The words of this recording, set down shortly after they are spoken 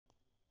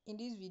In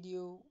this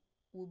video,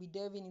 we'll be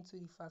delving into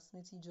the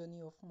fascinating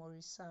journey of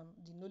Maurice Sam,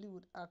 the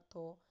Nollywood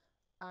actor,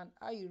 and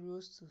how he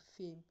rose to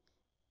fame.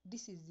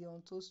 This is the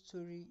untold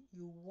story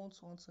you won't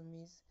want to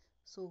miss.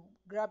 So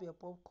grab your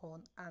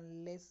popcorn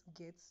and let's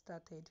get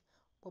started.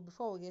 But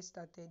before we get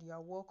started, you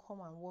are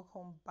welcome and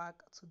welcome back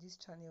to this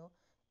channel.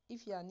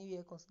 If you are new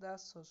here, consider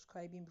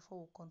subscribing before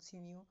we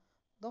continue.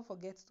 Don't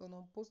forget to turn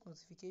on post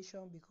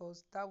notification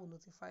because that will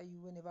notify you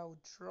whenever we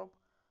drop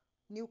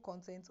new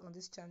content on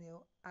this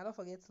channel. And don't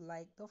forget to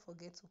like, don't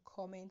forget to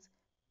comment,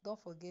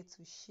 don't forget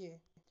to share.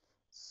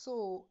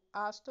 So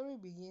our story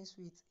begins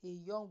with a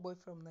young boy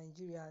from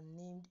Nigeria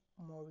named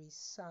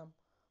Maurice Sam,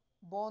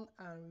 born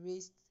and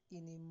raised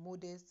in a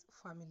modest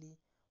family.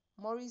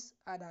 Maurice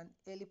had an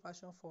early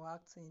passion for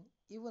acting.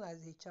 Even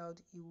as a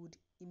child, he would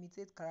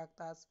imitate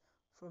characters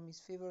from his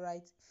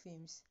favorite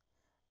films.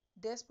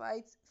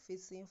 Despite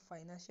facing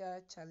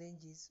financial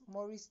challenges,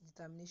 Maurice's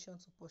determination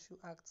to pursue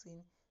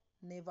acting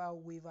never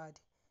wavered.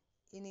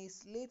 In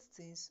his late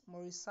teens,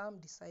 Maurice Sam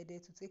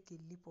decided to take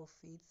a leap of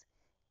faith.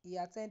 He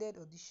attended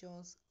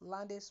auditions,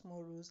 landed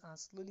small roles, and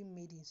slowly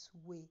made his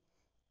way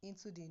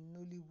into the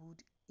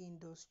Nollywood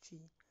industry.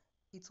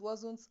 It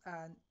wasn't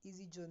an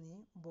easy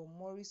journey, but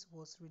Maurice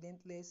was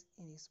relentless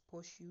in his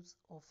pursuit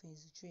of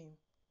his dream.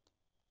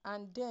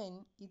 And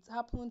then it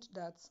happened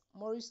that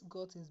Maurice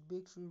got his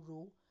breakthrough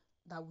role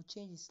that would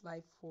change his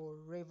life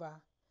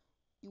forever.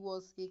 He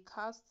was a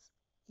cast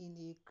in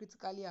a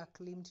critically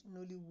acclaimed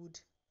Nollywood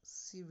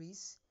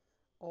series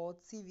or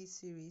TV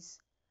series,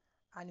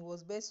 and he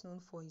was best known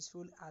for his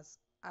role as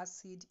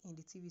Acid in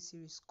the TV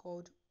series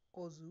called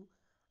Ozu,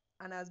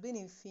 and has been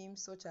in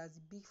films such as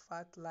Big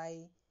Fat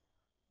Lie,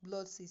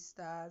 Blood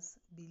Sisters,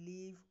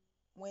 Believe,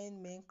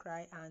 When Men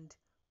Cry, and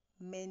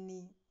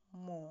many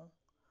more.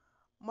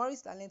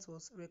 Maurice's talent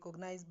was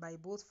recognized by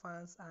both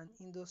fans and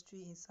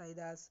industry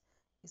insiders.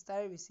 He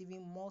started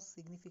receiving more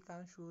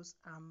significant roles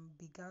and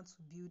began to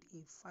build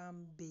a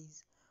fan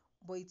base.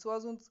 But it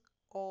wasn't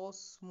all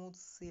smooth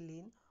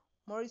sailing.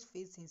 Maurice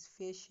faced his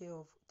fair share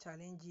of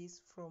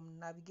challenges, from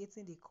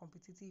navigating the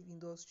competitive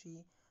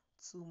industry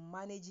to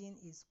managing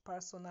his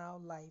personal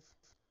life.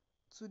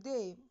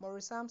 Today,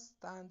 Maurice Sam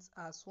stands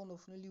as one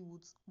of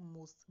Nollywood's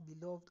most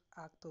beloved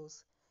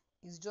actors.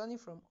 His journey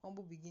from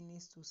humble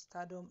beginnings to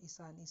stardom is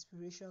an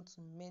inspiration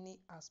to many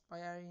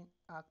aspiring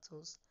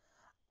actors.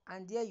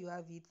 And there you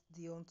have it,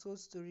 the untold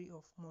story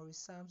of Maurice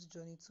Sam's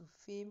journey to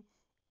fame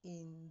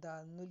in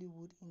the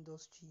Nollywood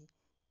industry.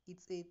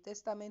 It's a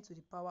testament to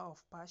the power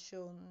of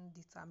passion,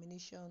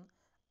 determination,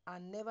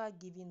 and never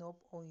giving up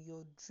on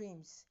your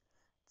dreams.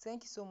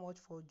 Thank you so much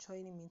for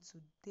joining me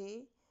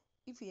today.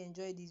 If you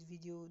enjoyed this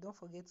video, don't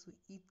forget to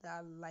hit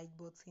that like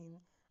button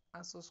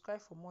and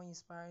subscribe for more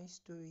inspiring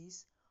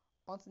stories.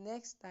 Until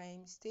next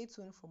time, stay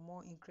tuned for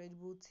more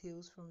incredible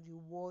tales from the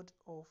world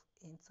of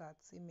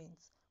entertainment.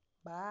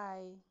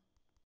 Bye.